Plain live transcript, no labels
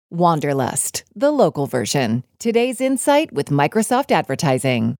Wanderlust, the local version. Today's Insight with Microsoft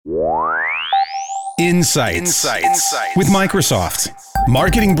Advertising. Insights with Microsoft.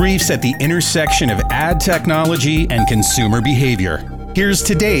 Marketing briefs at the intersection of ad technology and consumer behavior. Here's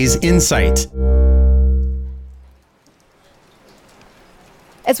today's Insight.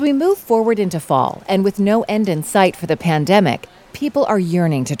 As we move forward into fall, and with no end in sight for the pandemic, people are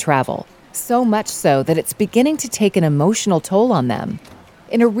yearning to travel. So much so that it's beginning to take an emotional toll on them.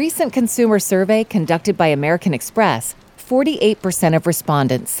 In a recent consumer survey conducted by American Express, 48% of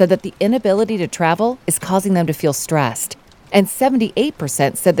respondents said that the inability to travel is causing them to feel stressed, and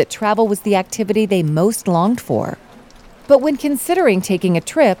 78% said that travel was the activity they most longed for. But when considering taking a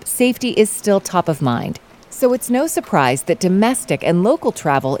trip, safety is still top of mind. So it's no surprise that domestic and local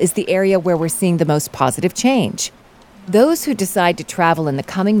travel is the area where we're seeing the most positive change. Those who decide to travel in the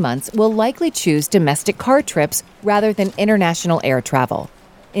coming months will likely choose domestic car trips rather than international air travel.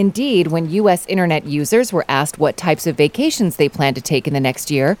 Indeed, when U.S. internet users were asked what types of vacations they plan to take in the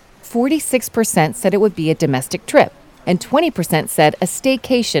next year, 46% said it would be a domestic trip, and 20% said a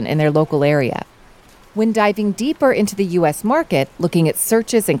staycation in their local area. When diving deeper into the U.S. market, looking at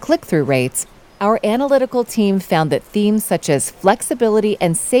searches and click-through rates, our analytical team found that themes such as flexibility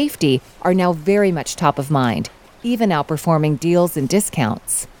and safety are now very much top of mind, even outperforming deals and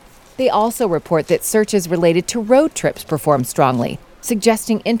discounts. They also report that searches related to road trips perform strongly,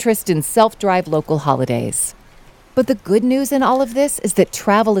 suggesting interest in self-drive local holidays. But the good news in all of this is that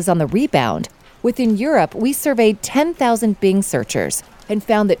travel is on the rebound. Within Europe, we surveyed 10,000 Bing searchers and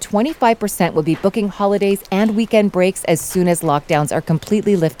found that 25% will be booking holidays and weekend breaks as soon as lockdowns are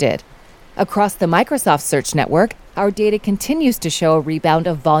completely lifted. Across the Microsoft Search Network, our data continues to show a rebound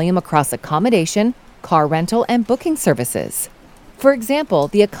of volume across accommodation, car rental, and booking services. For example,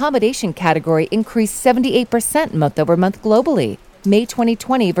 the accommodation category increased 78% month over month globally, May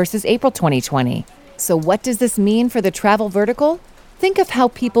 2020 versus April 2020. So what does this mean for the travel vertical? Think of how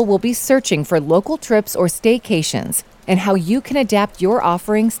people will be searching for local trips or staycations and how you can adapt your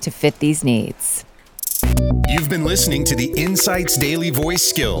offerings to fit these needs. You've been listening to the Insights Daily Voice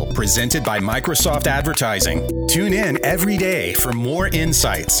Skill presented by Microsoft Advertising. Tune in every day for more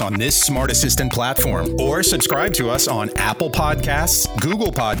insights on this smart assistant platform, or subscribe to us on Apple Podcasts,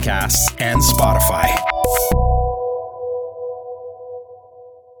 Google Podcasts, and Spotify.